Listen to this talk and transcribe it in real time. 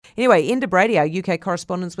Anyway, Enda Brady, our UK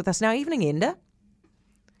correspondent, with us now. Evening, Enda.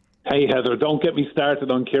 Hey, Heather, don't get me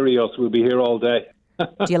started on Kyrgios. We'll be here all day. Do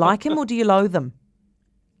you like him or do you loathe him?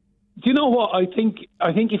 Do you know what? I think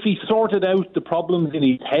if he sorted out the problems in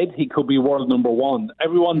his head, he could be world number one.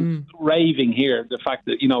 Everyone's raving here, the fact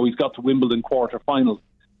that, he's got to Wimbledon quarterfinals.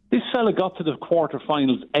 This fella got to the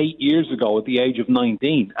quarterfinals 8 years ago at the age of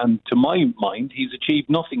 19. And to my mind, he's achieved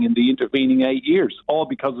nothing in the intervening 8 years, all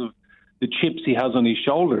because of the chips he has on his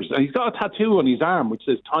shoulders. And he's got a tattoo on his arm which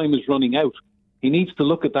says time is running out. He needs to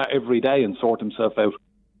look at that every day and sort himself out.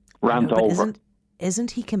 Rant over.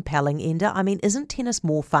 Isn't he compelling, Enda? I mean, isn't tennis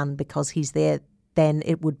more fun because he's there than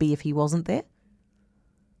it would be if he wasn't there?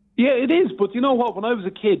 Yeah, it is. But you know what? When I was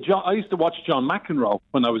a kid, I used to watch John McEnroe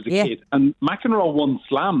when I was a kid. And McEnroe won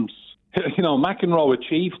slams. McEnroe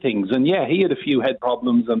achieved things. And yeah, he had a few head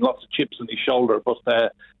problems and lots of chips on his shoulder. But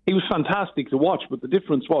he was fantastic to watch. But the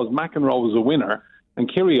difference was McEnroe was a winner. And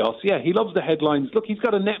Kyrgios, he loves the headlines. Look, he's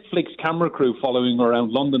got a Netflix camera crew following him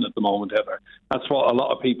around London at the moment, Heather. That's what a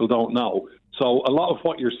lot of people don't know. So a lot of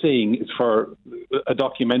what you're seeing is for a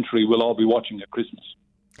documentary we'll all be watching at Christmas.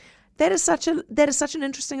 That is such an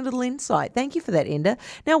interesting little insight. Thank you for that, Enda.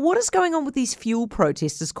 Now, what is going on with these fuel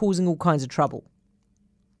protesters causing all kinds of trouble?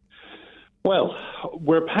 Well,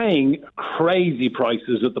 we're paying crazy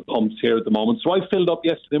prices at the pumps here at the moment. So I filled up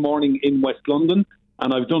yesterday morning in West London,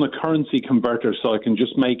 and I've done a currency converter so I can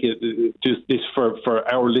just make it just this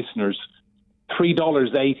for our listeners.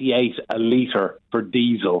 $3.88 a litre for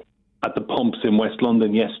diesel at the pumps in West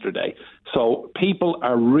London yesterday. So people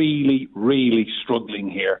are really, really struggling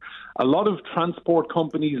here. A lot of transport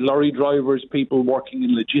companies, lorry drivers, people working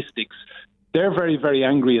in logistics, they're very, very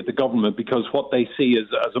angry at the government because what they see is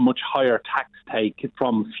as a much higher tax take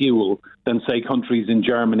from fuel than, say, countries in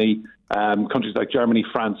Germany, countries like Germany,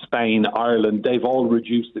 France, Spain, Ireland. They've all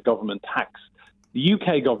reduced the government tax. The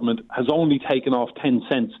UK government has only taken off 10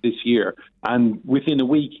 cents this year, and within a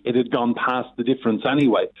week it had gone past the difference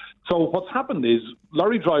anyway. So what's happened is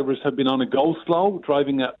lorry drivers have been on a go slow,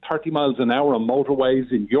 driving at 30 miles an hour on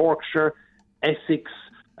motorways in Yorkshire, Essex,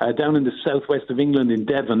 down in the southwest of England in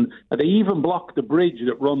Devon. They even blocked the bridge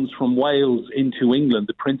that runs from Wales into England,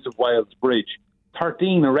 the Prince of Wales Bridge.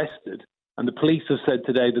 13 arrested, and the police have said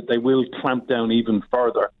today that they will clamp down even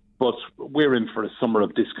further. But we're in for a summer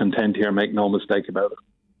of discontent here, make no mistake about it.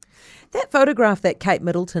 That photograph that Kate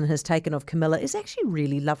Middleton has taken of Camilla is actually a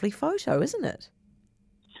really lovely photo, isn't it?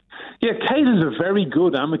 Yeah, Kate is a very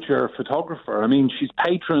good amateur photographer. I mean, she's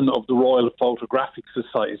patron of the Royal Photographic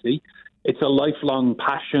Society. It's a lifelong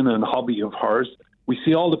passion and hobby of hers. We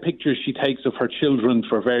see all the pictures she takes of her children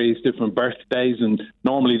for various different birthdays, and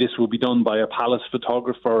normally this will be done by a palace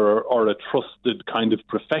photographer or a trusted kind of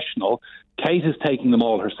professional. Kate is taking them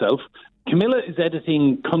all herself. Camilla is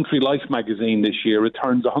editing Country Life magazine this year. It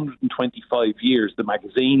turns 125 years, the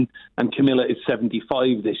magazine, and Camilla is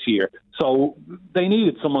 75 this year. So they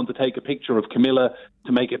needed someone to take a picture of Camilla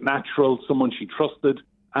to make it natural, someone she trusted,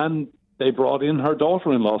 and they brought in her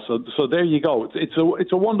daughter-in-law. So there you go.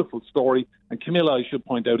 It's a wonderful story. And Camilla, I should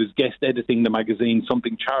point out, is guest editing the magazine,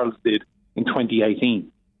 something Charles did in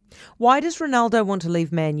 2018. Why does Ronaldo want to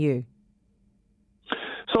leave Man U?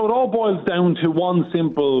 So it all boils down to one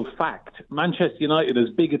simple fact. Manchester United, as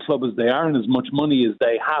big a club as they are and as much money as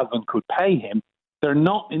they have and could pay him, they're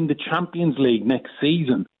not in the Champions League next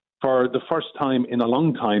season. For the first time in a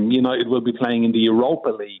long time, United will be playing in the Europa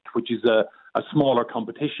League, which is a smaller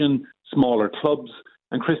competition, smaller clubs.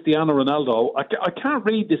 And Cristiano Ronaldo, I can't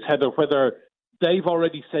read this, Heather, whether they've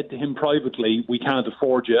already said to him privately, we can't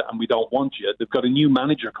afford you and we don't want you. They've got a new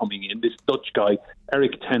manager coming in, this Dutch guy,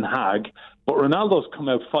 Erik ten Hag. But Ronaldo's come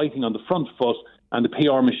out fighting on the front foot, and the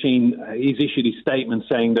PR machine, he's issued his statement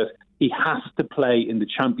saying that he has to play in the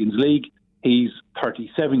Champions League. He's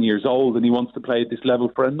 37 years old and he wants to play at this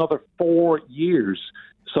level for another 4 years.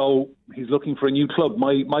 So he's looking for a new club.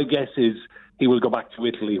 My guess is he will go back to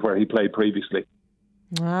Italy where he played previously.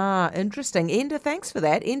 Ah, interesting. Enda, thanks for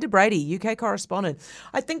that. Enda Brady, UK correspondent.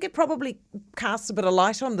 I think it probably casts a bit of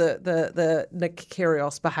light on the Nick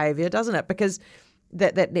Kyrgios behaviour, doesn't it? Because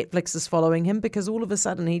that Netflix is following him, because all of a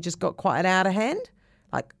sudden he just got quite out of hand.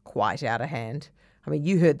 Like, quite out of hand. I mean,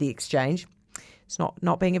 you heard the exchange. It's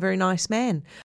not being a very nice man.